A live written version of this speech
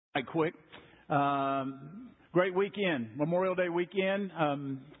Right quick. Great weekend, Memorial Day weekend.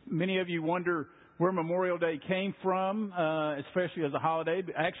 Many of you wonder where Memorial Day came from, especially as a holiday.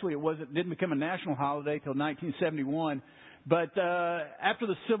 Actually, didn't become a national holiday until 1971. But after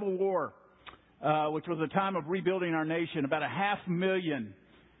the Civil War, which was a time of rebuilding our nation, about 500,000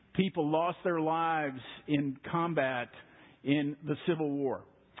 people lost their lives in combat in the Civil War.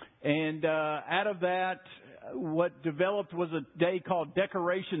 And out of that, what developed was a day called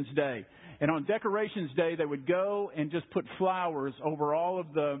Decorations Day. And on Decorations Day, they would go and just put flowers over all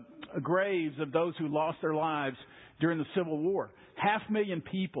of the graves of those who lost their lives during the Civil War. 500,000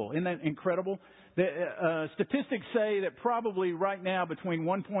 people. Isn't that incredible? The statistics say that probably right now between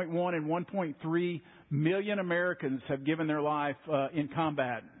 1.1 and 1.3 million Americans have given their life in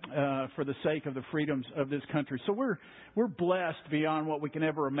combat for the sake of the freedoms of this country. So we're blessed beyond what we can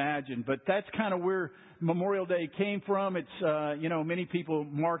ever imagine. But that's kind of where Memorial Day came from. It's many people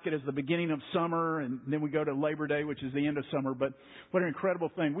mark it as the beginning of summer, and then we go to Labor Day, which is the end of summer. But what an incredible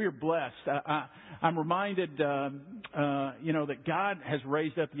thing! We are blessed. I'm reminded, that God has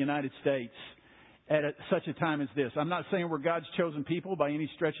raised up the United States at such a time as this. I'm not saying we're God's chosen people by any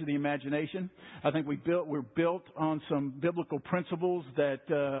stretch of the imagination. I think we're built on some biblical principles that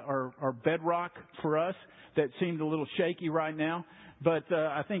are bedrock for us that seemed a little shaky right now. But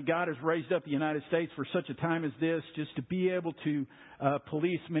I think God has raised up the United States for such a time as this, just to be able to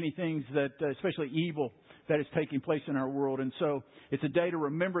police many things that, especially evil, that is taking place in our world. And so it's a day to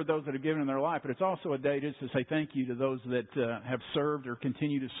remember those that have given their life, but it's also a day just to say thank you to those that have served or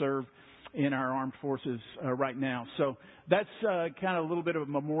continue to serve in our armed forces right now. So that's kind of a little bit of a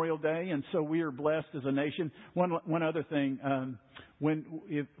Memorial Day, and so we are blessed as a nation. One other thing,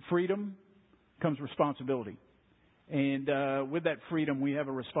 if freedom comes responsibility. And with that freedom, we have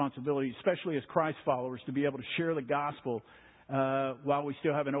a responsibility, especially as Christ followers, to be able to share the gospel while we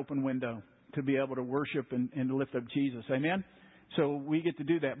still have an open window to be able to worship and to lift up Jesus. Amen? So we get to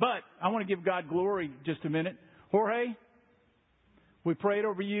do that. But I want to give God glory just a minute. Jorge, we prayed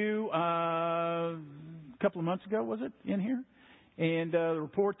over you a couple of months ago, was it, in here? And the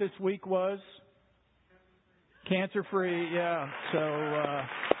report this week was cancer-free. Yeah. So,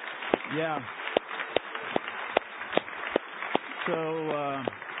 yeah. So,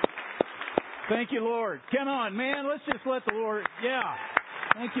 thank you, Lord. Come on, man. Let's just let the Lord. Yeah.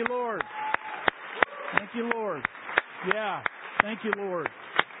 Thank you, Lord. Thank you, Lord. Yeah. Thank you, Lord.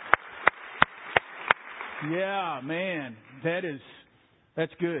 Yeah, man.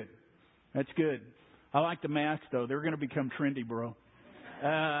 That's good. That's good. I like the masks, though. They're going to become trendy, bro.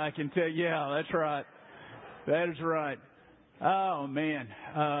 I can tell you. Yeah, that's right. That is right. Oh, man.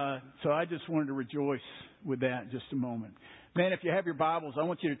 So I just wanted to rejoice with that just a moment. Man, if you have your Bibles, I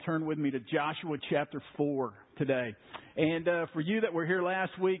want you to turn with me to Joshua chapter 4 today. And for you that were here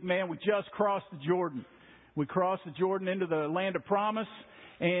last week, man, we just crossed the Jordan. We crossed the Jordan into the land of promise.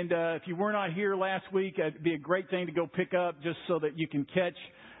 And if you were not here last week, it'd be a great thing to go pick up just so that you can catch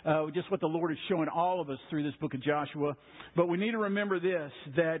just what the Lord is showing all of us through this book of Joshua. But we need to remember this,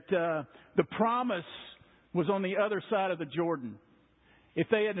 that the promise was on the other side of the Jordan. If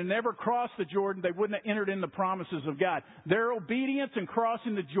they had never crossed the Jordan, they wouldn't have entered in the promises of God. Their obedience in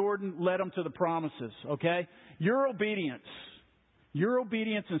crossing the Jordan led them to the promises, okay? Your obedience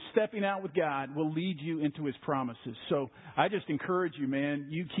and stepping out with God will lead you into His promises. So I just encourage you, man,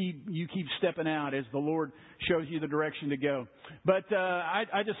 you keep stepping out as the Lord shows you the direction to go. But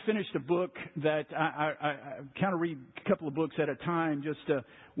I just finished a book that I kind of read a couple of books at a time,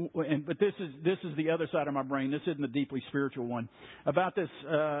 but this is the other side of my brain. This isn't the deeply spiritual one. About this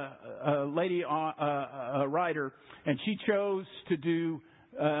lady, a writer, and she chose to do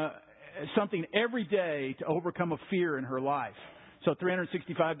something every day to overcome a fear in her life. So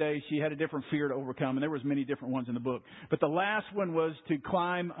 365 days, she had a different fear to overcome, and there was many different ones in the book. But the last one was to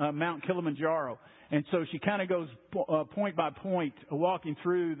climb Mount Kilimanjaro. And so she kind of goes point by point, walking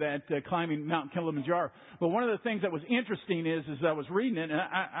through that climbing Mount Kilimanjaro. But one of the things that was interesting is I was reading it,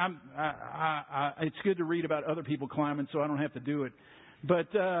 and it's good to read about other people climbing, so I don't have to do it. But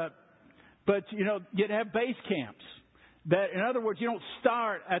you'd have base camps. That, in other words, you don't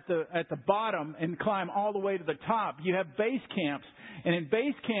start at the bottom and climb all the way to the top. You have base camps. And in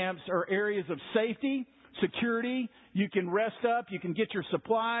base camps are areas of safety, security. You can rest up. You can get your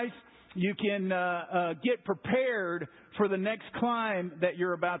supplies. You can get prepared for the next climb that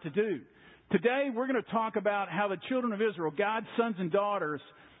you're about to do. Today, we're going to talk about how the children of Israel, God's sons and daughters,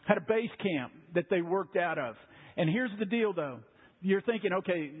 had a base camp that they worked out of. And here's the deal, though. you're thinking,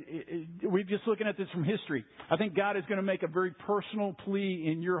 okay, we're just looking at this from history. I think God is going to make a very personal plea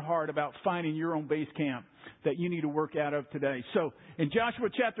in your heart about finding your own base camp that you need to work out of today. So in Joshua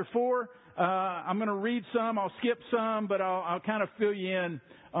chapter 4, I'm going to read some. I'll skip some, but I'll kind of fill you in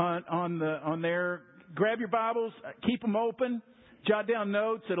on there. Grab your Bibles, keep them open, jot down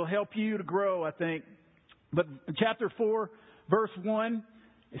notes. It'll help you to grow, I think. But chapter 4, verse 1,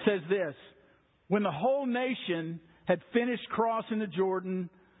 it says this: when the whole nation had finished crossing the Jordan,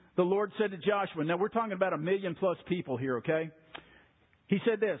 the Lord said to Joshua, now we're talking about 1 million plus people here, okay? He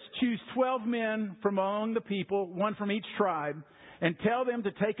said this: choose 12 men from among the people, one from each tribe, and tell them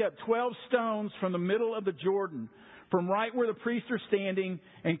to take up 12 stones from the middle of the Jordan, from right where the priests are standing,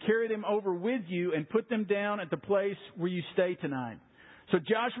 and carry them over with you and put them down at the place where you stay tonight. So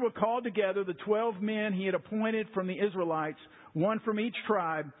Joshua called together the 12 men he had appointed from the Israelites, one from each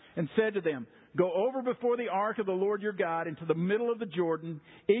tribe, and said to them, go over before the ark of the Lord your God into the middle of the Jordan.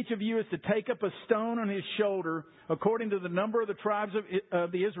 Each of you is to take up a stone on his shoulder, according to the number of the tribes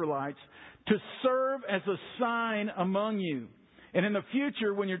of the Israelites, to serve as a sign among you. And in the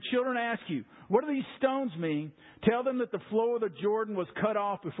future, when your children ask you, what do these stones mean? Tell them that the flow of the Jordan was cut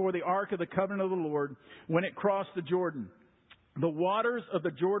off before the ark of the covenant of the Lord when it crossed the Jordan. The waters of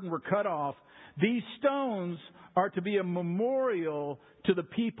the Jordan were cut off. These stones are to be a memorial to the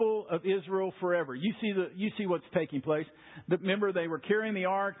people of Israel forever. You see what's taking place. Remember, they were carrying the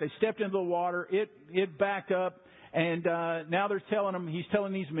ark. They stepped into the water. It backed up. And now he's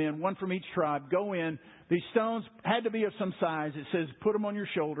telling these men, one from each tribe, go in. These stones had to be of some size. It says, put them on your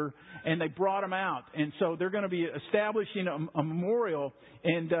shoulder. And they brought them out. And so they're going to be establishing a memorial.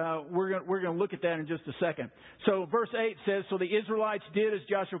 And we're going to look at that in just a second. So verse 8 says, so the Israelites did as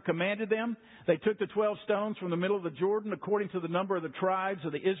Joshua commanded them. They took the 12 stones from the middle of the Jordan according to the number of the tribes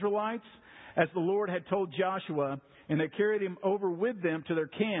of the Israelites, as the Lord had told Joshua. And they carried them over with them to their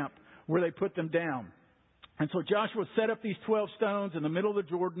camp where they put them down. And so Joshua set up these 12 stones in the middle of the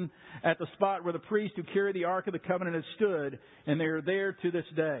Jordan at the spot where the priests who carried the Ark of the Covenant had stood, and they are there to this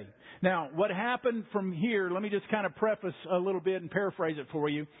day. Now, what happened from here, let me just kind of preface a little bit and paraphrase it for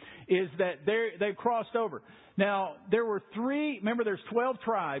you, is that they've crossed over. Now, there were three, remember there's 12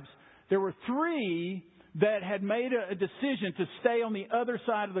 tribes, there were three that had made a decision to stay on the other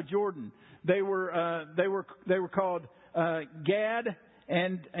side of the Jordan. They were called Gad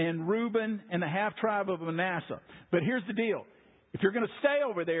and Reuben and the half tribe of Manasseh. But here's the deal. If you're going to stay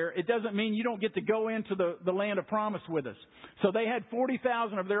over there, it doesn't mean you don't get to go into the land of promise with us. So they had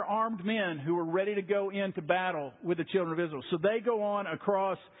 40,000 of their armed men who were ready to go into battle with the children of Israel. So they go on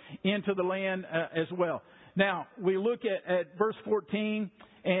across into the land as well. Now, we look at verse 14,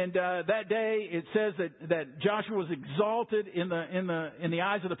 and that day it says that Joshua was exalted in the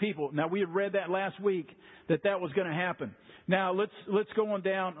eyes of the people. Now, we had read that last week that was going to happen. Now, let's go on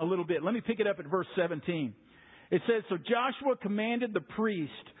down a little bit. Let me pick it up at verse 17. It says, so Joshua commanded the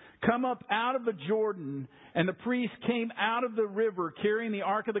priest, come up out of the Jordan, and the priest came out of the river carrying the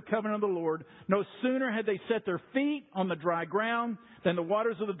Ark of the Covenant of the Lord. No sooner had they set their feet on the dry ground than the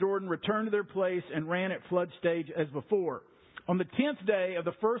waters of the Jordan returned to their place and ran at flood stage as before. On the 10th day of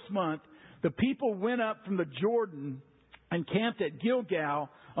the first month, the people went up from the Jordan and camped at Gilgal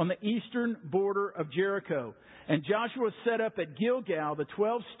on the eastern border of Jericho. And Joshua set up at Gilgal the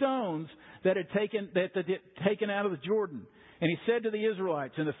 12 stones that had taken out of the Jordan. And he said to the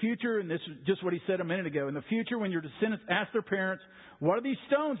Israelites, in the future, and this is just what he said a minute ago, in the future when your descendants ask their parents, what do these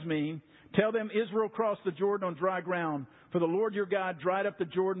stones mean? Tell them Israel crossed the Jordan on dry ground. For the Lord your God dried up the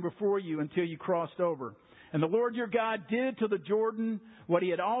Jordan before you until you crossed over. And the Lord your God did to the Jordan what he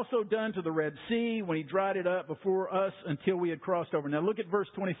had also done to the Red Sea when he dried it up before us until we had crossed over. Now look at verse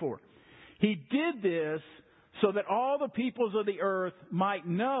 24. He did this so that all the peoples of the earth might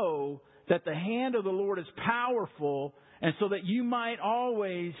know that the hand of the Lord is powerful, and so that you might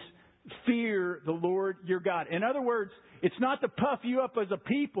always fear the Lord your God. In other words, it's not to puff you up as a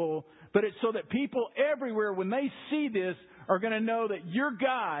people, but it's so that people everywhere, when they see this, are going to know that your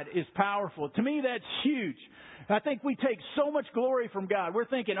God is powerful. To me, that's huge. I think we take so much glory from God. We're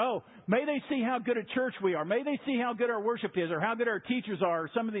thinking, oh, may they see how good a church we are. May they see how good our worship is or how good our teachers are or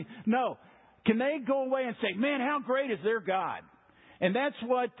some of the... No. Can they go away and say, man, how great is their God? And that's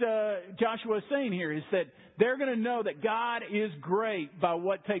what Joshua is saying here, is that they're going to know that God is great by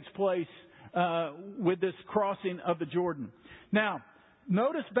what takes place with this crossing of the Jordan. Now,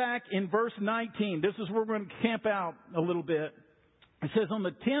 notice back in verse 19. This is where we're going to camp out a little bit. It says, on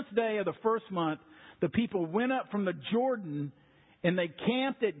the 10th day of the first month, the people went up from the Jordan and they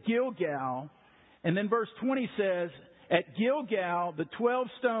camped at Gilgal. And then verse 20 says, at Gilgal, the 12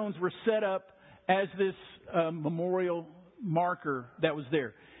 stones were set up as this memorial marker that was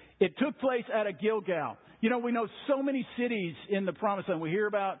there. It took place at a Gilgal. You know, we know so many cities in the Promised Land. We hear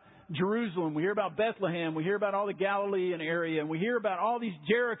about Jerusalem. We hear about Bethlehem. We hear about all the Galilean area. And we hear about all these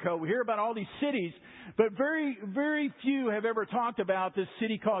Jericho. We hear about all these cities. But very, very few have ever talked about this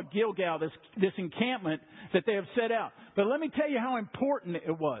city called Gilgal, this encampment that they have set out. But let me tell you how important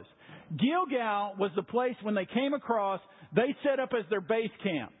it was. Gilgal was the place when they came across, they set up as their base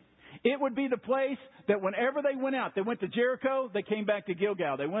camp. It would be the place that whenever they went out, they went to Jericho, they came back to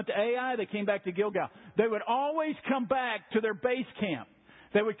Gilgal. They went to Ai, they came back to Gilgal. They would always come back to their base camp.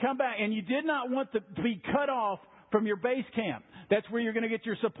 They would come back, and you did not want to be cut off from your base camp. That's where you're going to get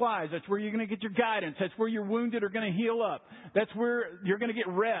your supplies. That's where you're going to get your guidance. That's where your wounded are going to heal up. That's where you're going to get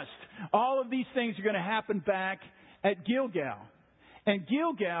rest. All of these things are going to happen back at Gilgal. And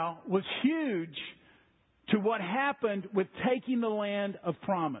Gilgal was huge to what happened with taking the land of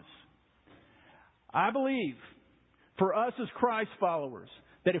promise. I believe for us as Christ followers,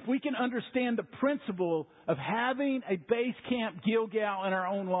 that if we can understand the principle of having a base camp Gilgal in our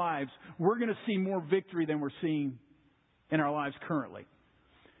own lives, we're going to see more victory than we're seeing in our lives currently.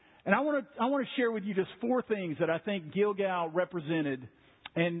 And I want to share with you just 4 things that I think Gilgal represented,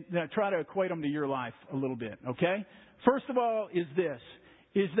 and try to equate them to your life a little bit, okay? First of all is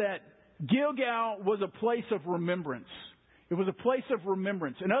that Gilgal was a place of remembrance. It was a place of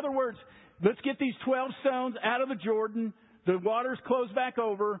remembrance. In other words, let's get these 12 stones out of the Jordan. The waters close back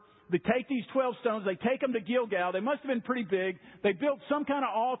over. They take these 12 stones. They take them to Gilgal. They must have been pretty big. They built some kind of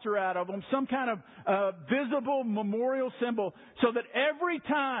altar out of them, some kind of visible memorial symbol, so that every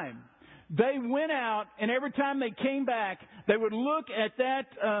time they went out and every time they came back, they would look at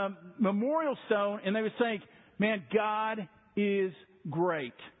that memorial stone and they would think, man, God is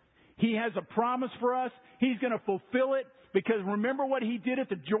great. He has a promise for us. He's going to fulfill it, because remember what He did at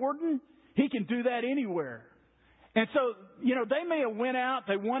the Jordan? He can do that anywhere. And so, you know, they may have went out,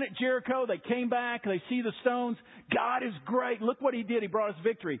 they won at Jericho, they came back, they see the stones. God is great. Look what He did. He brought us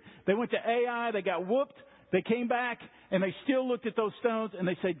victory. They went to Ai, they got whooped, they came back, and they still looked at those stones and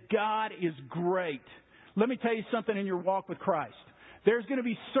they said, God is great. Let me tell you something in your walk with Christ. There's going to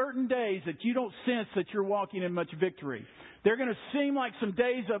be certain days that you don't sense that you're walking in much victory. They're going to seem like some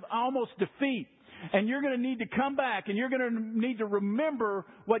days of almost defeat. And you're going to need to come back and you're going to need to remember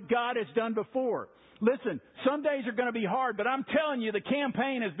what God has done before. Listen, some days are going to be hard, but I'm telling you, the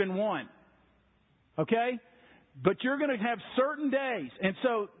campaign has been won. Okay? But you're going to have certain days. And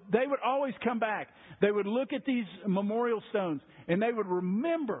so they would always come back. They would look at these memorial stones and they would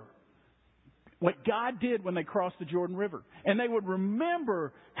remember what God did when they crossed the Jordan River. And they would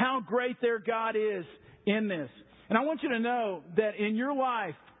remember how great their God is in this. And I want you to know that in your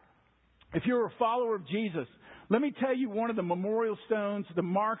life, if you're a follower of Jesus, let me tell you one of the memorial stones, the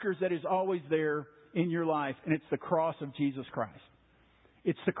markers that is always there in your life, and it's the cross of Jesus Christ.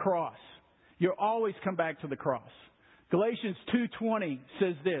 It's the cross. You'll always come back to the cross. Galatians 2:20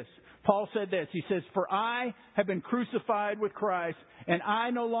 says this. Paul said this. He says, "For I have been crucified with Christ, and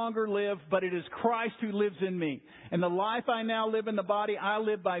I no longer live, but it is Christ who lives in me. And the life I now live in the body, I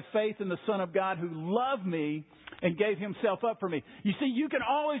live by faith in the Son of God who loved me and gave Himself up for me." You see, you can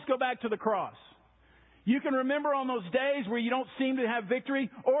always go back to the cross. You can remember on those days where you don't seem to have victory,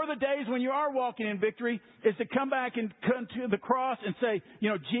 or the days when you are walking in victory, is to come back and come to the cross and say, you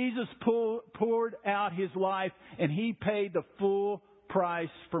know, Jesus poured out His life and He paid the full price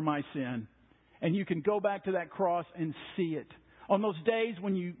for my sin. And you can go back to that cross and see it. On those days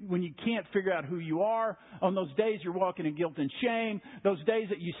when you can't figure out who you are, on those days you're walking in guilt and shame, those days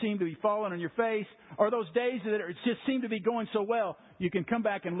that you seem to be falling on your face, or those days that it just seem to be going so well, you can come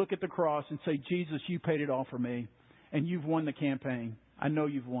back and look at the cross and say, Jesus, you paid it all for me, and you've won the campaign. I know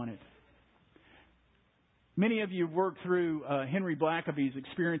you've won it. Many of you have worked through Henry Blackaby's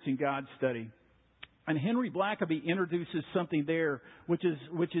Experiencing God study. And Henry Blackaby introduces something there, which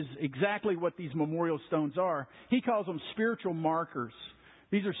is exactly what these memorial stones are. He calls them spiritual markers.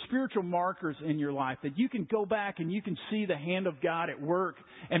 These are spiritual markers in your life that you can go back and you can see the hand of God at work.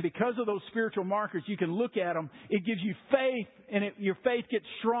 And because of those spiritual markers, you can look at them. It gives you faith, and your faith gets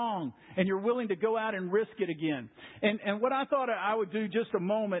strong, and you're willing to go out and risk it again. And what I thought I would do just a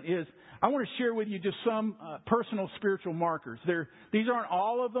moment is I want to share with you just some personal spiritual markers. These aren't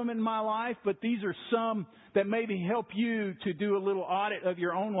all of them in my life, but these are some that maybe help you to do a little audit of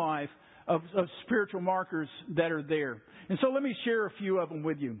your own life of spiritual markers that are there. And so let me share a few of them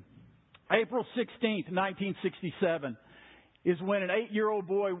with you. April 16th, 1967 is when an 8-year-old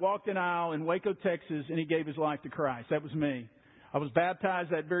boy walked an aisle in Waco, Texas, and he gave his life to Christ. That was me. I was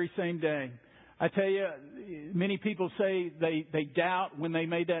baptized that very same day. I tell you, many people say they doubt when they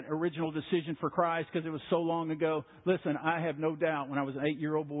made that original decision for Christ because it was so long ago. Listen, I have no doubt when I was an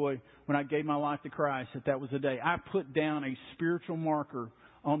 8-year-old boy, when I gave my life to Christ, that was the day. I put down a spiritual marker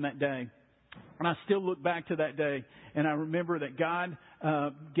on that day. And I still look back to that day, and I remember that God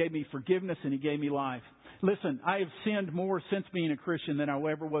gave me forgiveness and He gave me life. Listen, I have sinned more since being a Christian than I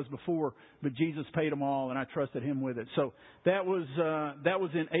ever was before, but Jesus paid them all, and I trusted Him with it. So that was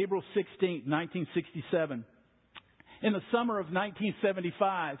in April 16th, 1967. In the summer of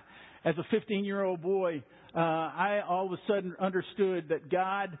 1975, as a 15-year-old boy, I all of a sudden understood that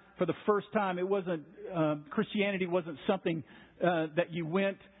God, for the first time, it wasn't Christianity wasn't something that you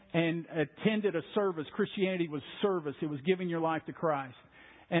went and attended a service. Christianity was service. It was giving your life to Christ.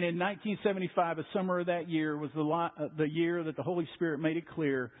 And in 1975, the summer of that year was the year that the Holy Spirit made it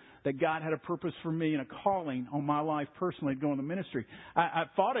clear that God had a purpose for me and a calling on my life personally to go into ministry. I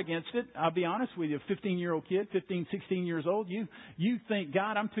fought against it. I'll be honest with you. A 15-year-old kid, 15, 16 years old, you think,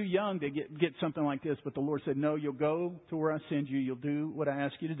 God, I'm too young to get something like this. But the Lord said, no, you'll go to where I send you. You'll do what I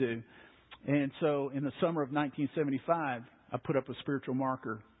ask you to do. And so in the summer of 1975, I put up a spiritual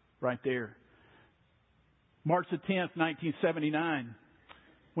marker right there. March the 10th, 1979,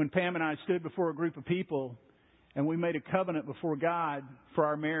 when Pam and I stood before a group of people and we made a covenant before God for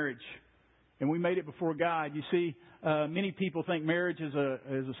our marriage. And we made it before God. You see, many people think marriage is a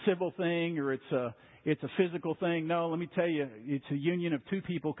civil thing or it's a physical thing. No, let me tell you, it's a union of two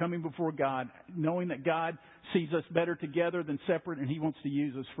people coming before God, knowing that God sees us better together than separate, and He wants to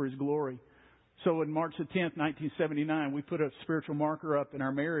use us for His glory. So in March the 10th, 1979, we put a spiritual marker up in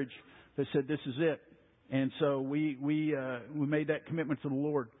our marriage that said, this is it. And so we made that commitment to the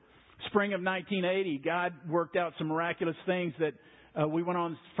Lord. Spring of 1980, God worked out some miraculous things that we went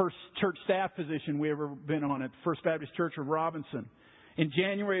on the first church staff position we ever been on at First Baptist Church of Robinson. In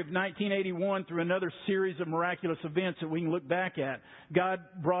January of 1981, through another series of miraculous events that we can look back at, God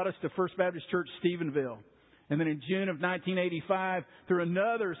brought us to First Baptist Church Stephenville. And then in June of 1985, through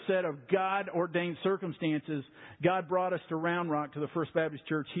another set of God-ordained circumstances, God brought us to Round Rock to the First Baptist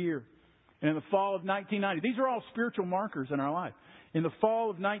Church here. And in the fall of 1990, these are all spiritual markers in our life. In the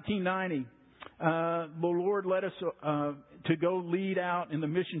fall of 1990, the Lord led us to go lead out in the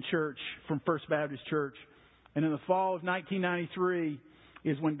mission church from First Baptist Church. And in the fall of 1993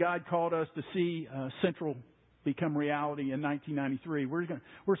 is when God called us to see Central become reality in 1993.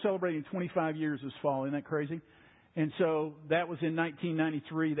 We're celebrating 25 years this fall. Isn't that crazy? And so that was in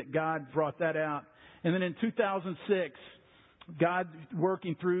 1993 that God brought that out. And then in 2006, God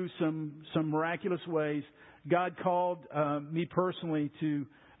working through some miraculous ways, God called me personally to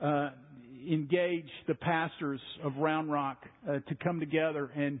engage the pastors of Round Rock to come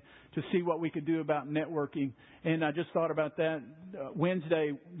together and to see what we could do about networking. And I just thought about that.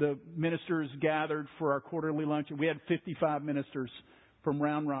 Wednesday, the ministers gathered for our quarterly luncheon. We had 55 ministers from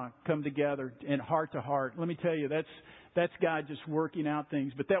Round Rock come together and heart to heart. Let me tell you, that's God just working out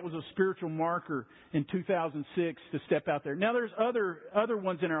things. But that was a spiritual marker in 2006 to step out there. Now, there's other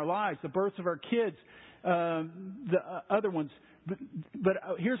ones in our lives, the births of our kids, the other ones. But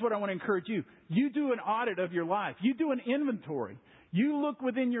here's what I want to encourage you. You do an audit of your life. You do an inventory. You look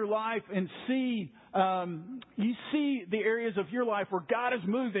within your life and see the areas of your life where God has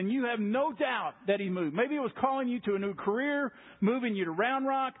moved, and you have no doubt that He moved. Maybe it was calling you to a new career, moving you to Round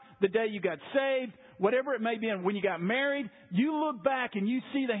Rock, the day you got saved, whatever it may be. And when you got married, you look back and you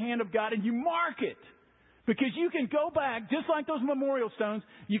see the hand of God and you mark it. Because you can go back, just like those memorial stones,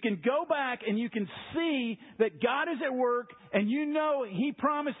 you can go back and you can see that God is at work, and you know He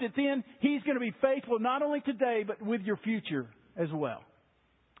promised it then. He's going to be faithful not only today, but with your future as well.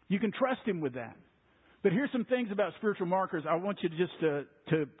 You can trust Him with that. But here's some things about spiritual markers I want you to just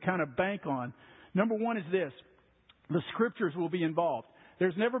to kind of bank on. Number one is this. The Scriptures will be involved.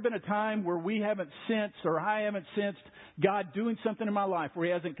 There's never been a time where we haven't sensed, or I haven't sensed, God doing something in my life where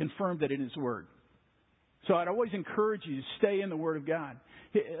He hasn't confirmed it in His Word. So I'd always encourage you to stay in the Word of God.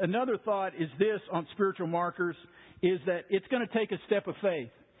 Another thought is this on spiritual markers, is that it's going to take a step of faith.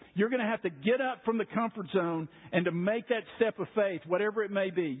 You're going to have to get up from the comfort zone and to make that step of faith, whatever it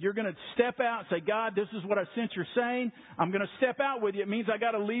may be. You're going to step out and say, God, this is what I sense you're saying. I'm going to step out with you. It means I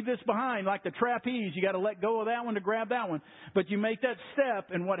got to leave this behind. Like the trapeze, you got to let go of that one to grab that one. But you make that step,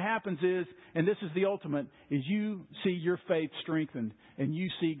 and what happens is, and this is the ultimate, is you see your faith strengthened and you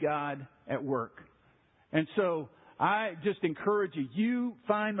see God at work. And so I just encourage you, you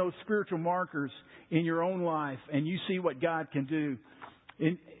find those spiritual markers in your own life and you see what God can do.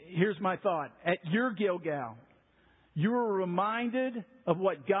 And here's my thought. At your Gilgal, you're reminded of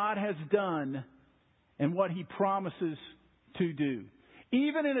what God has done and what He promises to do.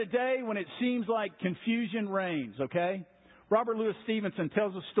 Even in a day when it seems like confusion reigns, okay? Robert Louis Stevenson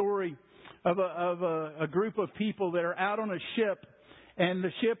tells a story of a group of people that are out on a ship, and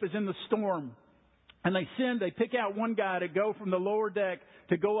the ship is in the storm. And they pick out one guy to go from the lower deck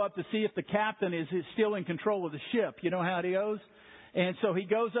to go up to see if the captain is still in control of the ship. You know how it goes? And so he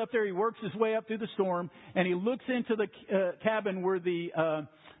goes up there, he works his way up through the storm, and he looks into the cabin where the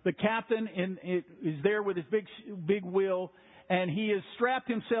captain is there with his big wheel, and he has strapped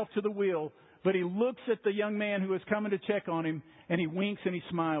himself to the wheel, but he looks at the young man who is coming to check on him, and he winks and he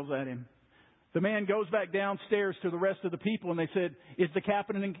smiles at him. The man goes back downstairs to the rest of the people, and they said, "Is the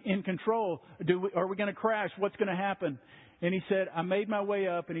captain in control? Are we going to crash? What's going to happen?" And he said, "I made my way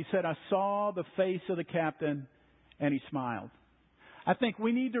up," and he said, "I saw the face of the captain," and he smiled. I think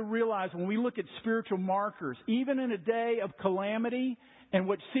we need to realize when we look at spiritual markers, even in a day of calamity and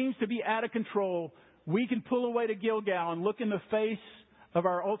what seems to be out of control, we can pull away to Gilgal and look in the face of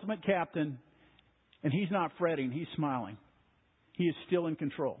our ultimate captain, and he's not fretting, he's smiling. He is still in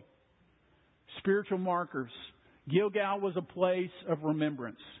control. Spiritual markers. Gilgal was a place of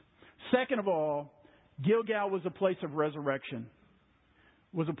remembrance. Second of all, Gilgal was a place of resurrection.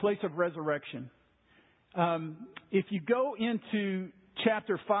 Was a place of resurrection. If you go into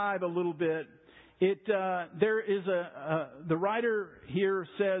chapter 5 a little bit, there is the writer here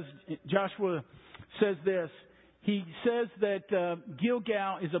says, Joshua says this. He says that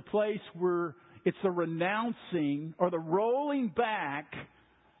Gilgal is a place where it's the renouncing or the rolling back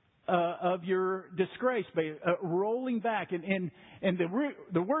of your disgrace, rolling back, and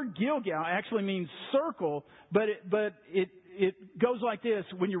the word Gilgal actually means circle, but it goes like this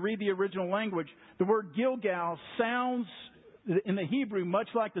when you read the original language. The word Gilgal sounds in the Hebrew much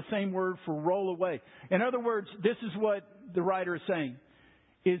like the same word for roll away. In other words, this is what the writer is saying: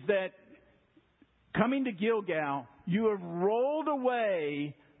 is that coming to Gilgal, you have rolled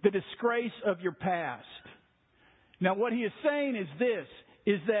away the disgrace of your past. Now, what he is saying is this: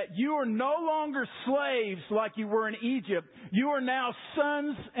 is that you are no longer slaves like you were in Egypt. You are now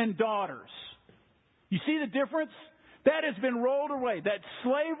sons and daughters. You see the difference? That has been rolled away. That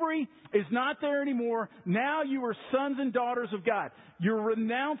slavery is not there anymore. Now you are sons and daughters of God. You're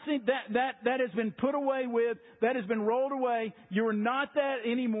renouncing that has been put away with. That has been rolled away. You are not that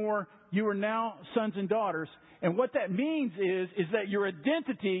anymore. You are now sons and daughters. And what that means is that your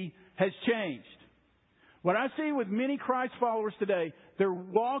identity has changed. What I see with many Christ followers today, they're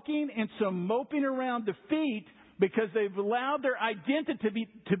walking in some moping around defeat because they've allowed their identity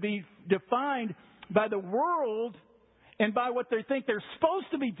to be defined by the world and by what they think they're supposed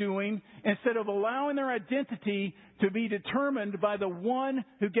to be doing, instead of allowing their identity to be determined by the one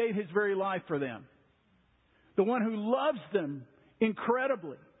who gave His very life for them. The one who loves them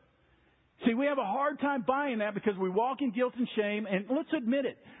incredibly. See, we have a hard time buying that because we walk in guilt and shame, and let's admit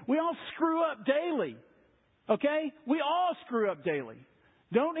it, we all screw up daily. Okay? We all screw up daily.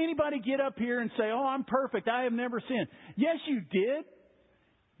 Don't anybody get up here and say, "Oh, I'm perfect. I have never sinned." Yes, you did.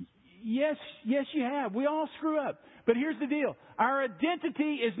 Yes, you have. We all screw up. But here's the deal. Our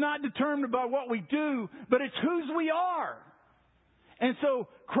identity is not determined by what we do, but it's whose we are. And so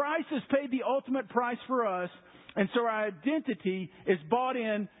Christ has paid the ultimate price for us. And so our identity is bought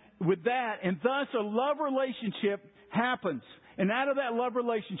in with that. And thus a love relationship happens. And out of that love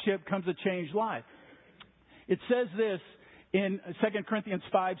relationship comes a changed life. It says this in 2 Corinthians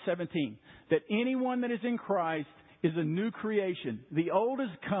 5:17, that anyone that is in Christ is a new creation. The old is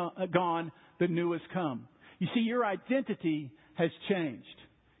gone, the new has come. You see, your identity has changed.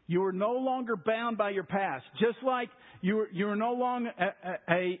 You are no longer bound by your past. Just like you are no longer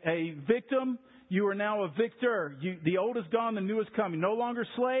a victim, you are now a victor. The old is gone, the new is coming. No longer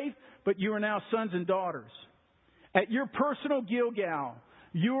slave, but you are now sons and daughters. At your personal Gilgal,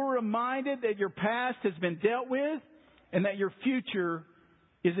 you are reminded that your past has been dealt with and that your future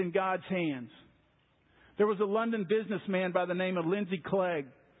is in God's hands. There was a London businessman by the name of Lindsay Clegg,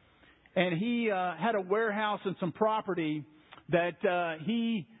 and he had a warehouse and some property that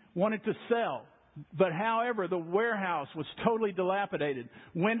he wanted to sell. But however, the warehouse was totally dilapidated.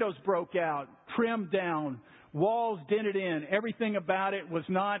 Windows broke out, trimmed down, walls dented in. Everything about it was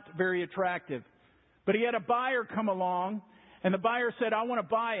not very attractive. But he had a buyer come along, and the buyer said, "I want to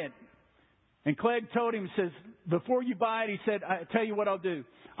buy it." And Clegg told him, he says, "Before you buy it," he said, "I tell you what I'll do.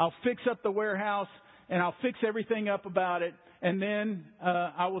 I'll fix up the warehouse, and I'll fix everything up about it, and then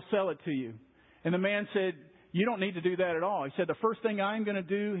I will sell it to you." And the man said, "You don't need to do that at all." He said, "The first thing I'm going to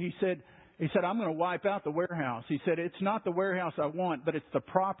do," he said, "I'm going to wipe out the warehouse." He said, "It's not the warehouse I want, but it's the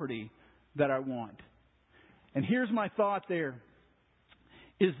property that I want." And here's my thought there,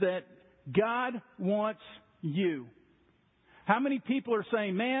 is that God wants you. How many people are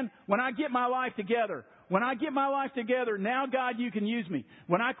saying, man, when I get my life together, now, God, you can use me.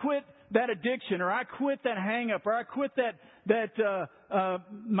 When I quit that addiction, or I quit that hang-up, or I quit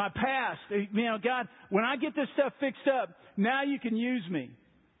my past, God, when I get this stuff fixed up, now you can use me.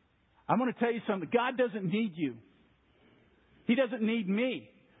 I'm going to tell you something. God doesn't need you. He doesn't need me.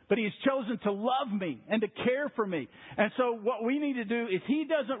 But He has chosen to love me and to care for me. And so what we need to do is He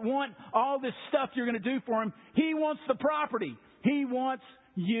doesn't want all this stuff you're going to do for Him. He wants the property. He wants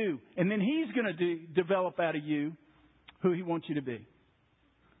you. And then He's going to develop out of you who He wants you to be.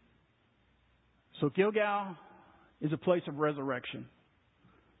 So Gilgal is a place of resurrection.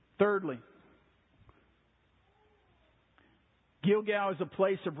 Thirdly, Gilgal is a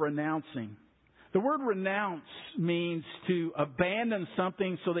place of renouncing. The word renounce means to abandon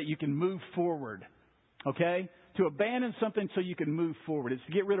something so that you can move forward. Okay? To abandon something so you can move forward. It's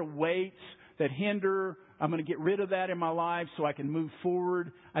to get rid of weights that hinder. I'm going to get rid of that in my life so I can move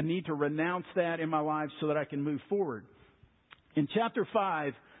forward. I need to renounce that in my life so that I can move forward. In chapter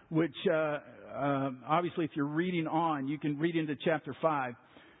 5, which obviously if you're reading on, you can read into chapter 5.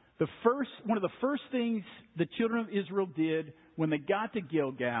 One of the first things the children of Israel did when they got to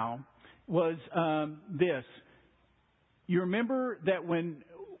Gilgal was this. You remember that when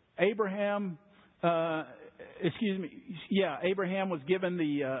Abraham was given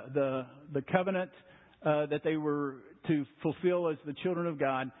the covenant that they were to fulfill as the children of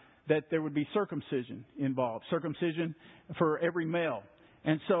God, that there would be circumcision involved, circumcision for every male.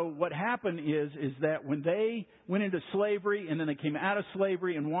 And so what happened is that when they went into slavery and then they came out of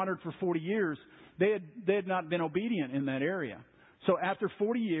slavery and wandered for 40 years, they had not been obedient in that area. So after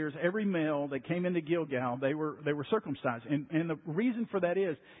 40 years, every male that came into Gilgal, they were circumcised. And the reason for that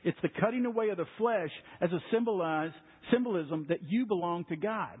is it's the cutting away of the flesh as a symbolism that you belong to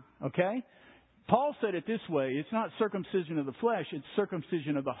God. Okay? Paul said it this way. It's not circumcision of the flesh. It's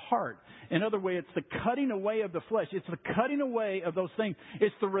circumcision of the heart. In other words, it's the cutting away of the flesh. It's the cutting away of those things.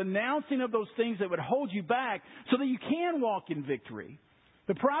 It's the renouncing of those things that would hold you back so that you can walk in victory.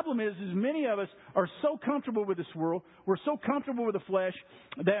 The problem is many of us are so comfortable with this world, we're so comfortable with the flesh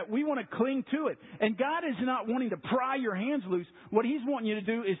that we want to cling to it. And God is not wanting to pry your hands loose. What He's wanting you to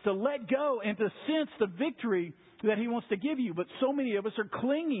do is to let go and to sense the victory that He wants to give you. But so many of us are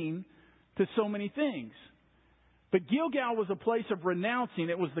clinging to so many things. But Gilgal was a place of renouncing.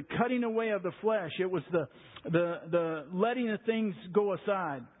 It was the cutting away of the flesh. It was the letting the things go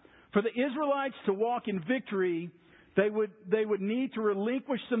aside. For the Israelites to walk in victory, they would need to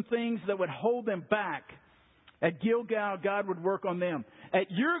relinquish some things that would hold them back. At Gilgal, God would work on them.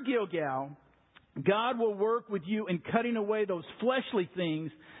 At your Gilgal, God will work with you in cutting away those fleshly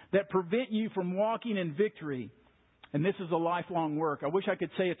things that prevent you from walking in victory. And this is a lifelong work. I wish I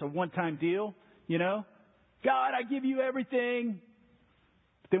could say it's a one-time deal, God, I give you everything.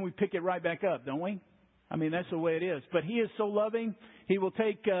 But then we pick it right back up, don't we? I mean, that's the way it is. But He is so loving. He will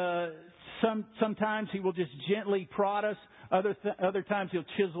take... Sometimes He will just gently prod us. Other times He'll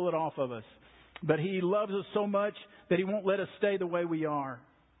chisel it off of us. But He loves us so much that He won't let us stay the way we are.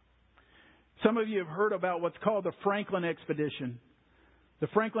 Some of you have heard about what's called the Franklin Expedition. The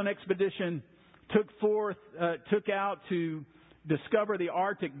Franklin Expedition took out to discover the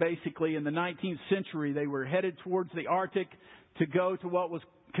Arctic basically in the 19th century. They were headed towards the Arctic to go to what was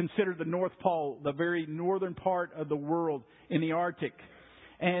considered the North Pole, the very northern part of the world in the Arctic.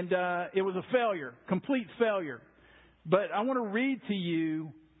 And it was a failure, complete failure. But I want to read to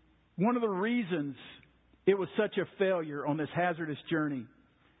you one of the reasons it was such a failure on this hazardous journey.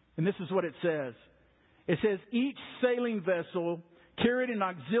 And this is what it says. It says, each sailing vessel carried an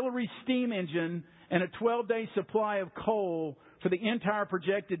auxiliary steam engine and a 12-day supply of coal for the entire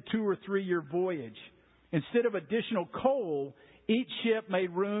projected 2 or 3 year voyage. Instead of additional coal, each ship made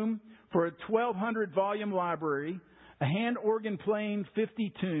room for a 1,200 volume library, a hand organ playing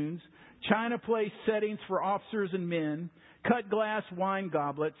 50 tunes, china place settings for officers and men, cut glass wine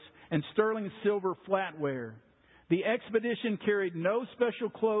goblets, and sterling silver flatware. The expedition carried no special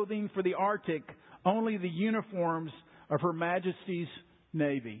clothing for the Arctic, only the uniforms of Her Majesty's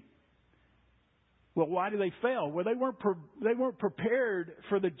Navy. Well, why did they fail? Well, they weren't prepared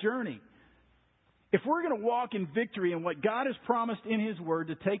for the journey. If we're going to walk in victory in what God has promised in His Word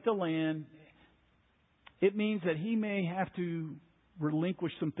to take the land, it means that He may have to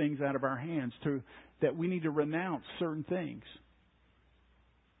relinquish some things out of our hands, that we need to renounce certain things.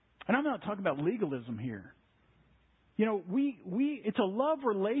 And I'm not talking about legalism here. It's a love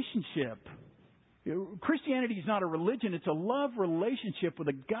relationship. Christianity is not a religion. It's a love relationship with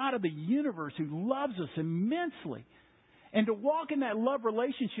a God of the universe who loves us immensely. And to walk in that love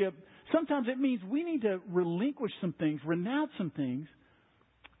relationship, sometimes it means we need to relinquish some things, renounce some things,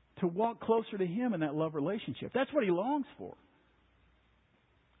 to walk closer to Him in that love relationship. That's what He longs for.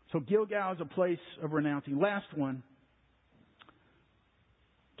 So Gilgal is a place of renouncing. Last one.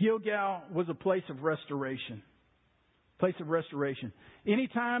 Gilgal was a place of restoration. Place of restoration.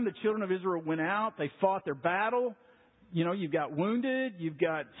 Anytime the children of Israel went out, they fought their battle. You know, you've got wounded, you've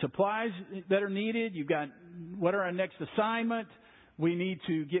got supplies that are needed, you've got what are our next assignment. We need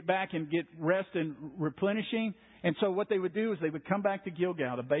to get back and get rest and replenishing. And so what they would do is they would come back to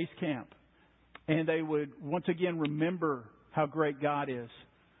Gilgal, the base camp, and they would once again remember how great God is.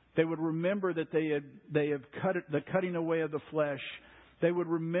 They would remember that they have cut the cutting away of the flesh. They would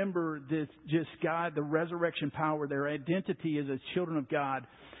remember this, just God, the resurrection power, their identity as children of God.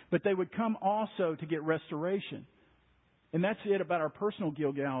 But they would come also to get restoration. And that's it about our personal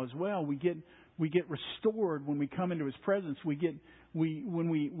Gilgal as well. We get restored when we come into His presence. When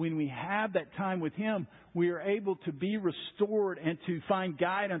we have that time with Him, we are able to be restored and to find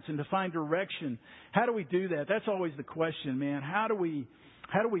guidance and to find direction. How do we do that? That's always the question, man. How do we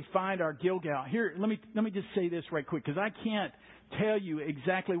find our Gilgal? Here, let me just say this right quick, because I can't tell you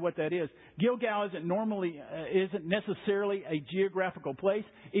exactly what that is. Gilgal isn't necessarily a geographical place,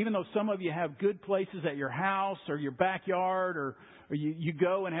 even though some of you have good places at your house or your backyard, or you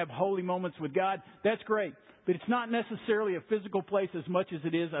go and have holy moments with God. That's great. But it's not necessarily a physical place as much as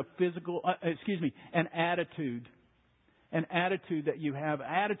it is an attitude. An attitude that you have,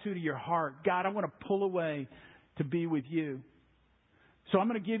 attitude of your heart. God, I want to pull away to be with You. So I'm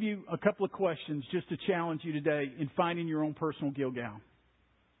going to give you a couple of questions just to challenge you today in finding your own personal Gilgal.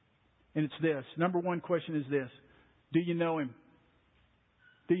 And it's this. Number one question is this. Do you know Him?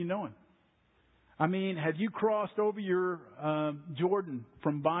 Do you know Him? I mean, have you crossed over your Jordan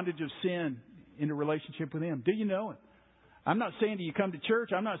from bondage of sin into relationship with Him? Do you know Him? I'm not saying do you come to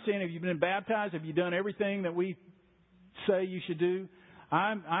church. I'm not saying have you been baptized. Have you done everything that we say you should do?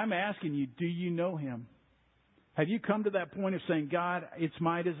 I'm asking you, do you know Him? Have you come to that point of saying, God, it's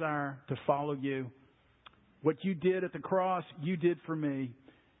my desire to follow You. What You did at the cross, You did for me.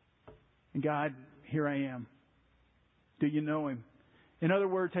 And God, here I am. Do you know Him? In other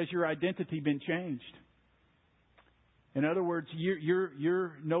words, has your identity been changed? In other words,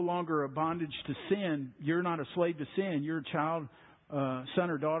 you're no longer a bondage to sin. You're not a slave to sin. You're a child, son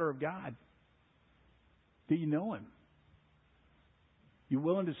or daughter of God. Do you know Him? You're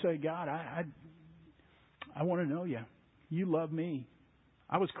willing to say, God, I want to know You. You love me.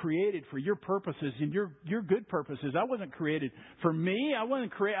 I was created for Your purposes and your good purposes. I wasn't created for me. I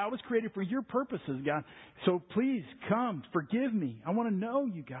was created for Your purposes, God. So please come, forgive me. I want to know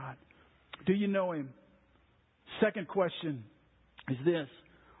You, God. Do you know Him? Second question is this.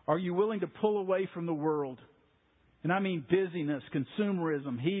 Are you willing to pull away from the world? And I mean busyness,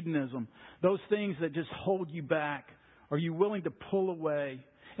 consumerism, hedonism, those things that just hold you back. Are you willing to pull away?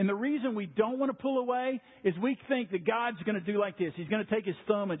 And the reason we don't want to pull away is we think that God's going to do like this. He's going to take His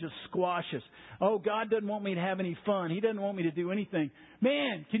thumb and just squash us. Oh, God doesn't want me to have any fun. He doesn't want me to do anything.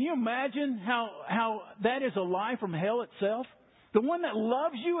 Man, can you imagine how that is a lie from hell itself? The one that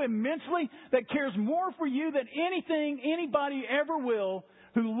loves you immensely, that cares more for you than anything anybody ever will,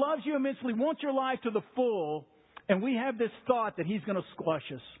 who loves you immensely, wants your life to the full, and we have this thought that He's going to squash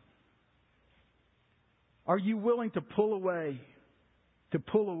us. Are you willing to pull away? To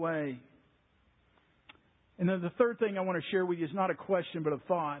pull away. And then the third thing I want to share with you is not a question but a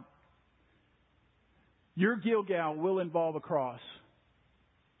thought. Your Gilgal will involve a cross.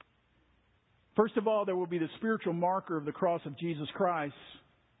 First of all, there will be the spiritual marker of the cross of Jesus Christ.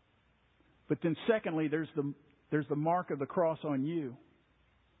 But then secondly, there's the mark of the cross on you.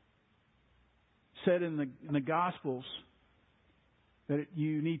 Said in the Gospels that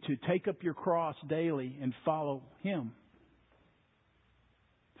you need to take up your cross daily and follow Him.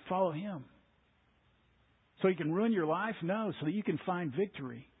 Follow Him. So He can ruin your life? No, so that you can find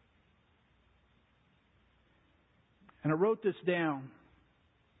victory. And I wrote this down.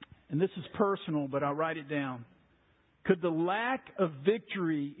 And this is personal, but I'll write it down. Could the lack of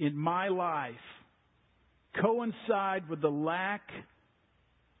victory in my life coincide with the lack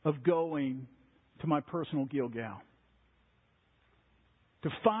of going to my personal Gilgal? To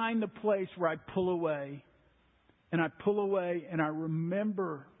find the place where I pull away. And I pull away and I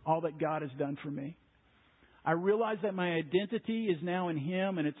remember all that God has done for me. I realize that my identity is now in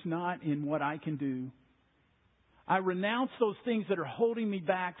Him and it's not in what I can do. I renounce those things that are holding me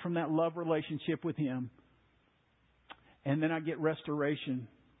back from that love relationship with Him. And then I get restoration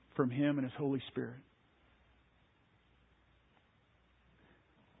from Him and His Holy Spirit.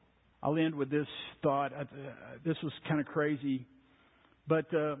 I'll end with this thought. This was kind of crazy. But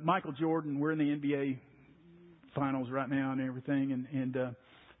Michael Jordan, we're in the NBA finals right now and everything. And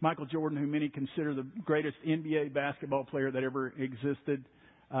Michael Jordan, who many consider the greatest NBA basketball player that ever existed,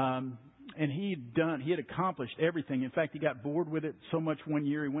 and he had accomplished everything. In fact, he got bored with it so much one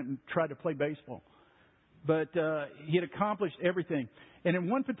year he went and tried to play baseball. But he had accomplished everything. And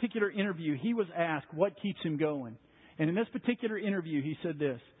in one particular interview, he was asked what keeps him going. And in this particular interview, he said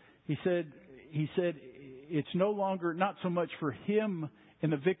this. He said it's no longer not so much for him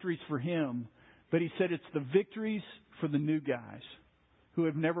and the victories for him, but he said it's the victories for the new guys who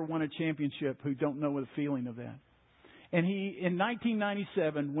have never won a championship, who don't know the feeling of that. And in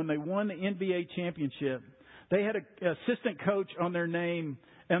 1997, when they won the NBA championship, they had an assistant coach on their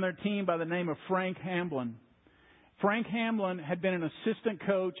team by the name of Frank Hamblin. Frank Hamblin had been an assistant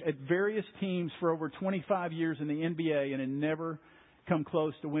coach at various teams for over 25 years in the NBA and had never come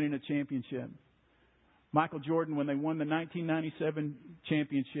close to winning a championship. Michael Jordan, when they won the 1997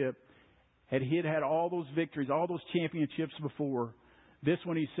 championship, he had had all those victories, all those championships before. This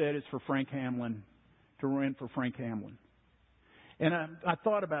one, he said, is for Frank Hamlin, to run for Frank Hamlin. And I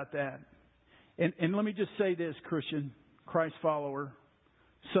thought about that. And let me just say this, Christian, Christ follower,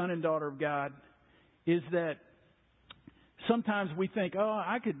 son and daughter of God, is that sometimes we think, oh,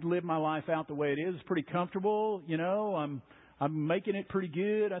 I could live my life out the way it is. It's pretty comfortable. You know, I'm making it pretty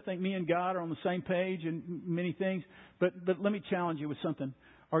good. I think me and God are on the same page in many things. But let me challenge you with something.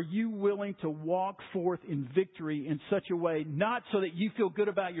 Are you willing to walk forth in victory in such a way, not so that you feel good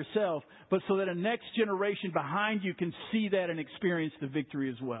about yourself, but so that a next generation behind you can see that and experience the victory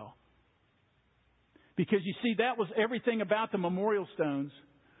as well? Because you see, that was everything about the memorial stones.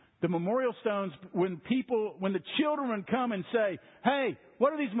 The memorial stones, when the children would come and say, hey,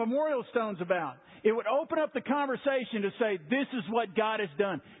 what are these memorial stones about? It would open up the conversation to say, this is what God has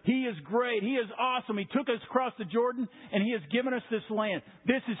done. He is great. He is awesome. He took us across the Jordan and He has given us this land.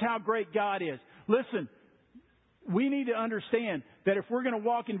 This is how great God is. Listen, we need to understand that if we're going to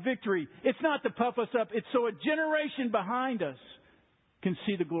walk in victory, it's not to puff us up. It's so a generation behind us can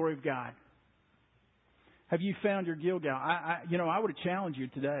see the glory of God. Have you found your Gilgal? I would challenge you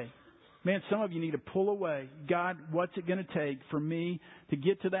today. Man, some of you need to pull away. God, what's it going to take for me to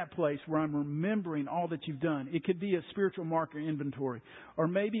get to that place where I'm remembering all that you've done? It could be a spiritual marker inventory. Or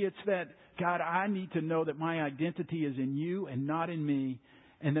maybe it's that, God, I need to know that my identity is in you and not in me.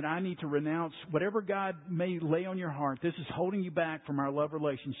 And that I need to renounce whatever God may lay on your heart. This is holding you back from our love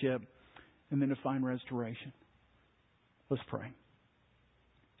relationship. And then to find restoration. Let's pray.